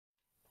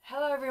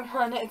Hello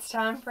everyone, it's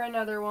time for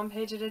another one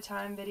page at a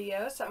time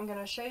video. So I'm going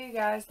to show you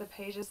guys the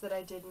pages that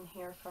I did in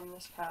here from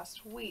this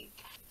past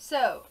week.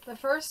 So the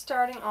first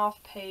starting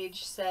off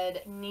page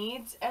said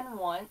needs and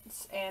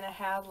wants, and it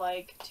had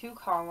like 2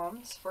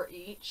 columns for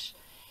each.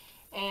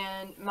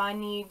 And my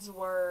needs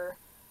were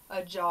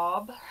a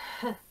job,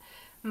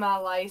 my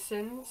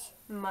license,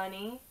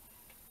 money,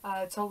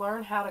 to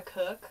learn how to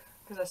cook,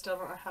 because I still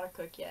don't know how to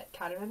cook yet,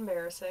 kind of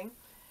embarrassing,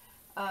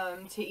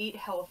 to eat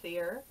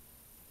healthier,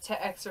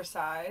 to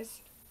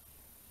exercise,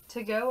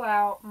 to go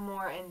out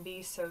more and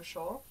be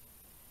social,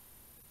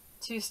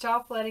 to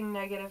stop letting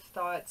negative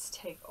thoughts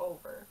take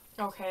over.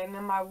 Okay, and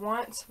then my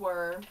wants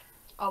were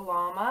a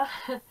llama,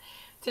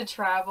 to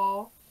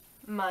travel,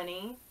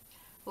 money,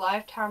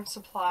 lifetime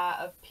supply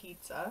of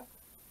pizza,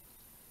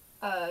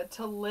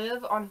 to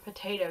live on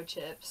potato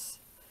chips,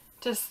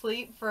 to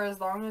sleep for as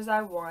long as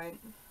I want,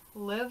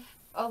 live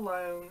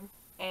alone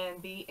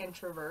and be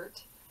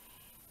introvert,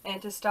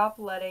 and to stop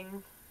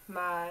letting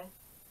my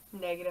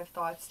negative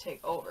thoughts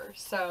take over.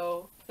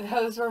 So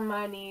those were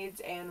my needs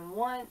and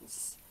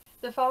wants.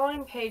 The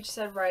following page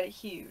said write it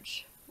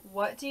huge.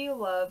 What do you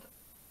love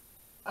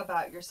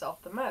about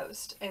yourself the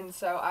most? And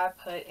so I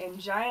put in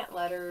giant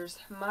letters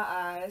my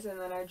eyes, and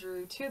then I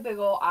drew 2 big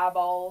ol'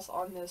 eyeballs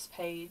on this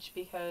page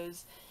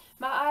because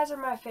my eyes are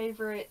my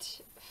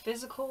favorite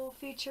physical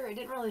feature. It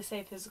didn't really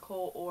say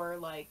physical or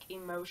like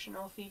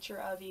emotional feature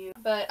of you,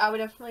 but I would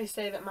definitely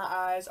say that my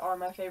eyes are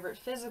my favorite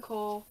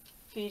physical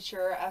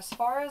feature. As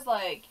far as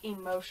like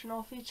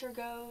emotional feature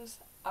goes,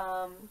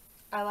 I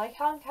like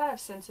how I'm kind of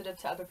sensitive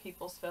to other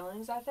people's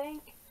feelings, I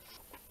think.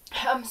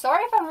 I'm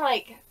sorry if I'm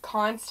like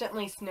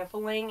constantly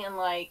sniffling and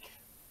like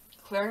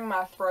clearing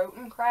my throat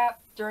and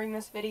crap during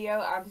this video.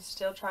 I'm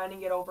still trying to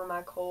get over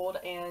my cold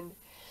and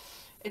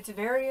it's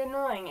very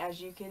annoying, as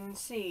you can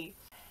see.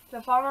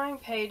 The following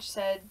page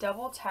said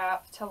double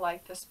tap to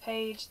like this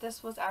page.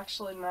 This was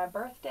actually my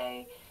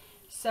birthday.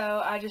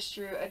 So I just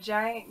drew a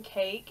giant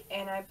cake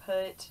and I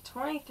put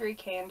 23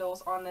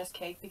 candles on this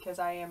cake because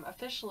I am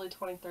officially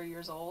 23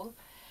 years old.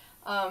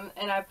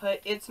 And I put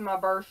it's my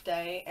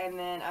birthday, and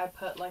then I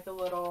put like a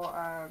little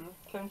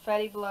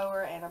confetti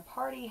blower and a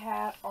party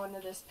hat onto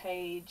this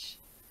page.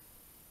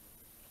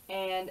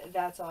 And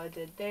that's all I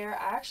did there.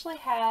 I actually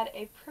had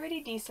a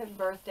pretty decent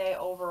birthday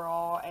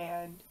overall,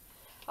 and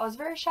I was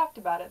very shocked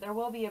about it. There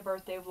will be a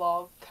birthday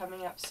vlog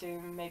coming up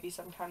soon, maybe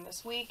sometime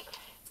this week.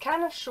 It's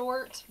kind of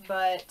short,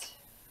 but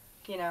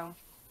you know,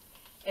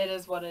 it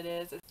is what it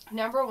is.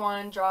 Number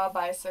 1, draw a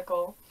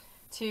bicycle.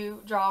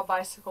 2, draw a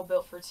bicycle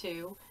built for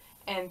 2.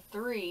 And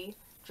 3,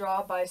 draw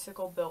a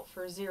bicycle built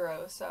for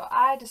 0. So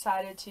I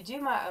decided to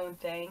do my own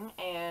thing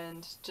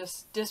and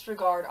just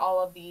disregard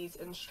all of these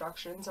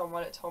instructions on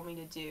what it told me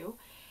to do.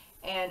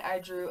 And I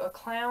drew a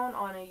clown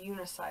on a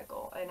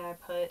unicycle, and I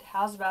put,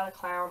 how's about a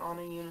clown on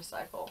a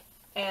unicycle?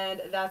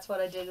 And that's what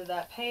I did to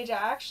that page. I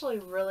actually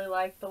really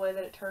liked the way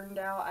that it turned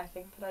out. I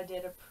think that I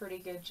did a pretty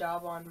good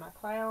job on my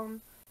clown.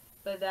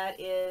 But that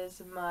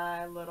is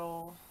my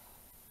little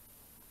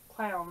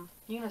clown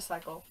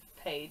unicycle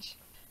page.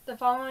 The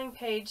following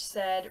page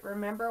said,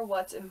 remember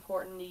what's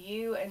important to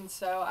you, and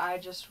so I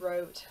just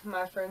wrote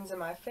my friends and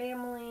my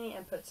family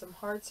and put some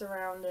hearts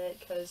around it,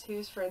 because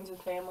whose friends and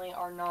family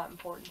are not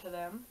important to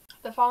them.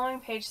 The following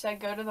page said,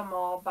 go to the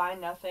mall, buy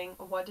nothing,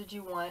 what did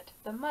you want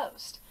the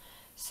most?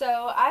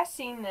 So I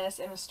seen this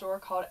in a store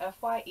called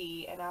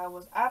FYE, and I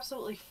was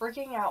absolutely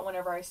freaking out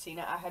whenever I seen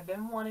it. I had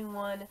been wanting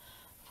one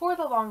for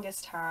the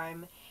longest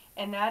time,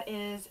 and that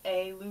is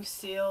a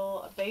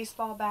Lucille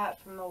baseball bat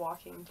from The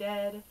Walking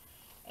Dead.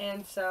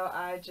 And so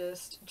I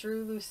just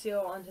drew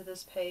Lucille onto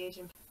this page,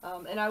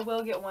 and I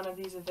will get one of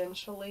these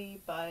eventually,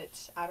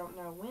 but I don't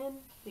know when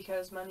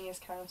because money is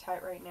kind of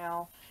tight right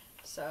now,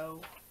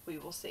 so we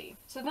will see.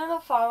 So then the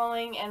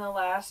following and the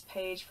last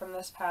page from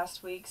this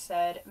past week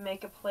said,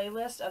 make a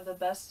playlist of the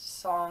best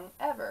song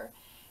ever.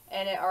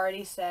 And it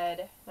already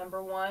said,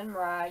 number 1,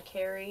 Mariah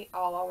Carey,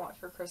 All I Want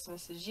for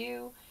Christmas Is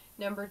You.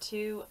 Number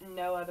 2,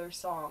 No Other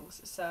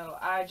Songs. So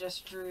I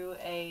just drew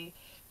a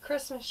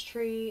Christmas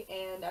tree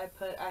and I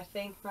put, I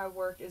think my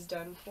work is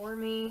done for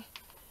me.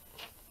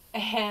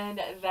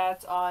 And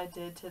that's all I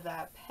did to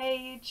that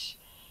page.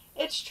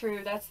 It's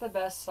true, that's the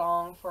best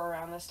song for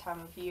around this time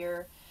of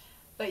year.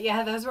 But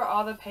yeah, those were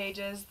all the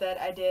pages that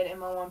I did in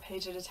my one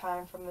page at a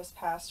time from this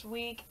past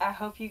week. I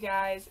hope you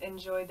guys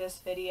enjoyed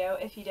this video.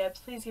 If you did,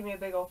 please give me a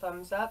big ol'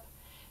 thumbs up.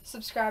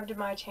 Subscribe to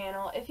my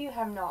channel if you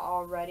have not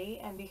already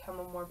and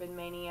become a morbid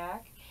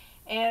maniac.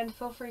 And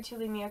feel free to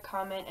leave me a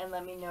comment and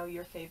let me know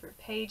your favorite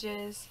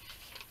pages.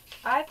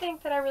 I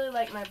think that I really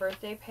like my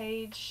birthday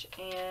page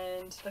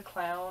and the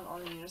clown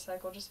on the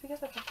unicycle just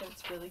because I think that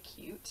it's really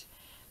cute.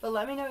 But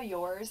let me know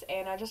yours,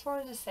 and I just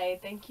wanted to say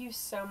thank you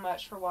so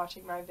much for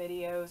watching my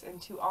videos,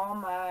 and to all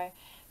my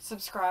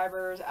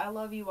subscribers, I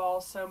love you all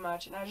so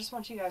much, and I just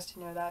want you guys to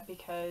know that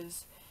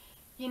because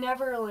you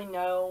never really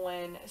know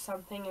when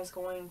something is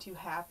going to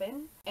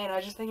happen, and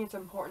I just think it's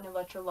important to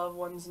let your loved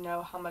ones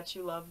know how much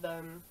you love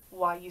them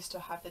while you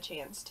still have the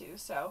chance to.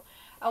 So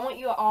I want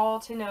you all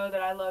to know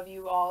that I love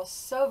you all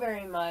so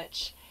very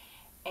much,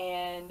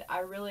 and and I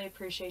really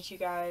appreciate you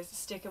guys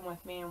sticking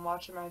with me and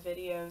watching my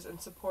videos and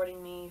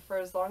supporting me for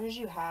as long as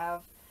you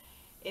have.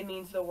 It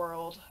means the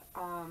world.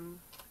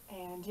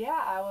 And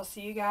yeah, I will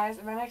see you guys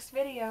in my next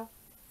video.